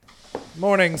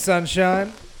Morning,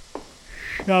 sunshine.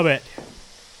 Shove it.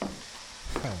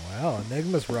 Oh, well,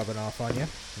 Enigma's rubbing off on you.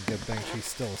 Good thing she's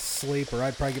still asleep, or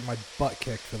I'd probably get my butt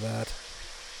kicked for that.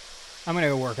 I'm gonna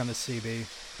go work on the CB.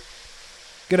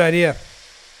 Good idea.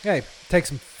 Hey, take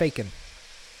some faking.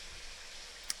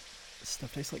 This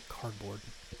stuff tastes like cardboard.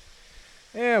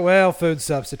 Yeah, well, food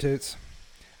substitutes.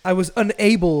 I was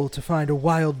unable to find a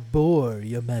wild boar,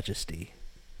 Your Majesty.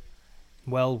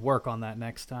 Well, work on that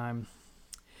next time.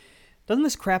 Doesn't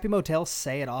this crappy motel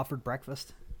say it offered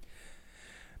breakfast?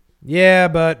 Yeah,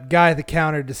 but guy at the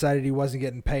counter decided he wasn't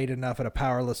getting paid enough at a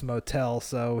powerless motel,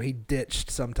 so he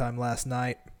ditched sometime last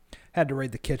night. Had to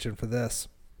raid the kitchen for this.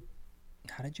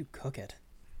 How did you cook it?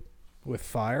 With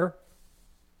fire?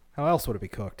 How else would it be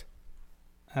cooked?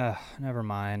 Never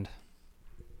mind.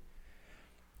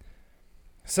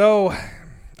 So,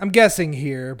 I'm guessing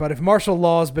here, but if martial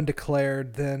law has been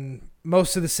declared, then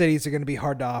most of the cities are going to be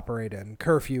hard to operate in.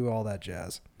 Curfew, all that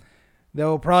jazz.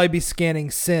 They'll probably be scanning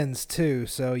sins, too,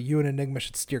 so you and Enigma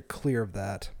should steer clear of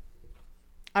that.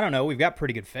 I don't know, we've got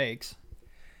pretty good fakes.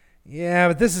 Yeah,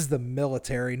 but this is the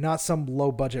military, not some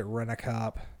low-budget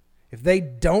rent-a-cop. If they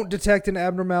don't detect an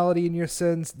abnormality in your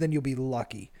sins, then you'll be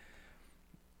lucky.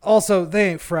 Also, they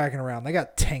ain't fracking around. They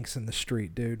got tanks in the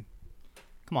street, dude.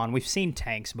 Come on, we've seen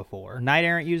tanks before. Knight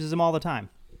Errant uses them all the time.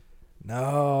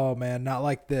 No, man, not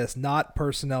like this. Not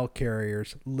personnel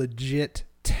carriers. Legit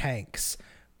tanks.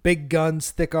 Big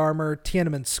guns, thick armor,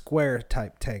 Tiananmen Square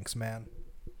type tanks, man.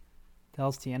 The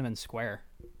hell's Tiananmen Square?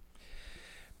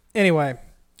 Anyway,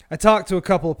 I talked to a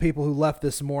couple of people who left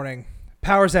this morning.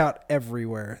 Power's out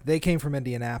everywhere. They came from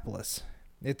Indianapolis.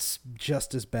 It's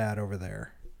just as bad over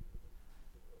there.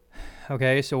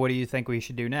 Okay, so what do you think we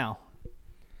should do now?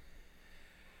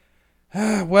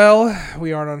 Well,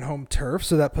 we aren't on home turf,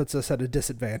 so that puts us at a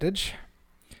disadvantage.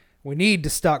 We need to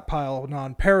stockpile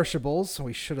non-perishables.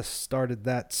 We should have started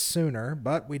that sooner,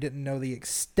 but we didn't know the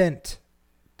extent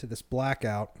to this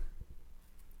blackout.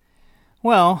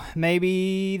 Well,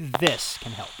 maybe this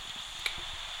can help.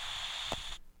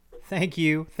 Thank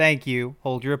you.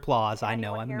 Hold your applause. I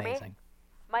know I'm amazing.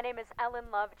 My name is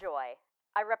Ellen Lovejoy.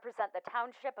 I represent the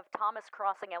township of Thomas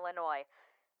Crossing, Illinois.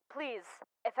 Please,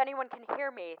 if anyone can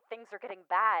hear me, things are getting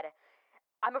bad.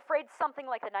 I'm afraid something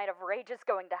like the Night of Rage is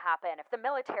going to happen if the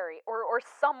military or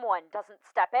someone doesn't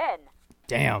step in.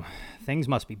 Damn, things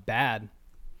must be bad.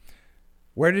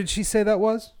 Where did she say that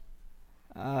was?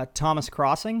 Thomas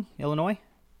Crossing, Illinois?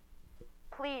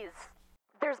 Please,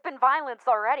 there's been violence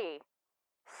already.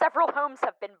 Several homes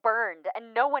have been burned,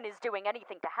 and no one is doing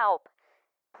anything to help.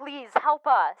 Please help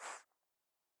us.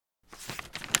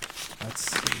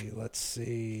 Let's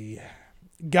see.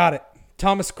 Got it.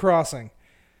 Thomas Crossing.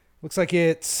 Looks like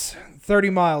it's 30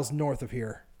 miles north of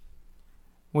here.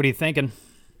 What are you thinking?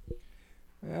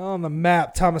 Well, on the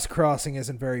map, Thomas Crossing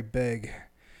isn't very big.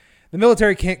 The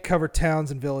military can't cover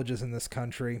towns and villages in this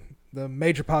country. The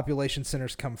major population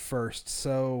centers come first,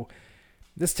 so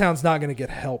this town's not going to get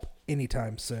help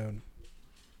anytime soon.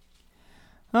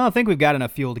 I don't think we've got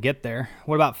enough fuel to get there.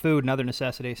 What about food and other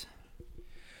necessities?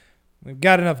 We've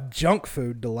got enough junk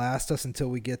food to last us until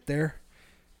we get there.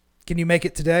 Can you make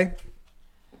it today?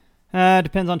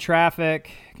 Depends on traffic,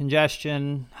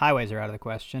 congestion. Highways are out of the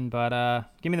question, but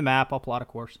give me the map. I'll plot a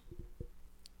course.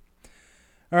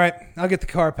 All right, I'll get the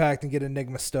car packed and get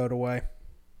Enigma stowed away.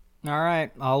 All right,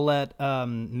 I'll let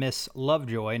Miss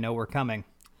Lovejoy know we're coming.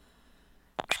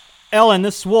 Ellen,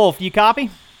 this is Wolf. Do you copy?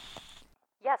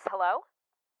 Yes, hello?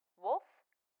 Wolf?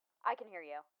 I can hear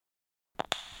you.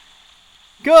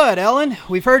 Good, Ellen.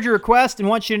 We've heard your request and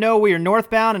want you to know we are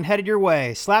northbound and headed your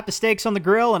way. Slap the steaks on the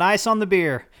grill and ice on the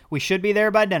beer. We should be there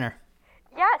by dinner.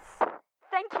 Yes,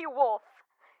 thank you, Wolf.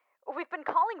 We've been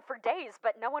calling for days,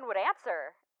 but no one would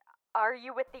answer. Are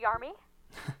you with the Army?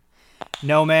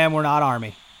 No, ma'am, we're not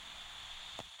Army.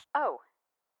 Oh,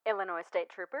 Illinois State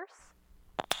Troopers?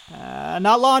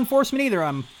 Not law enforcement either,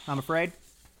 I'm afraid.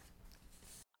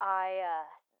 I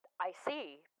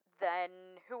see. Then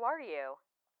who are you?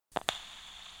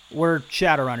 We're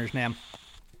Shadowrunners, ma'am.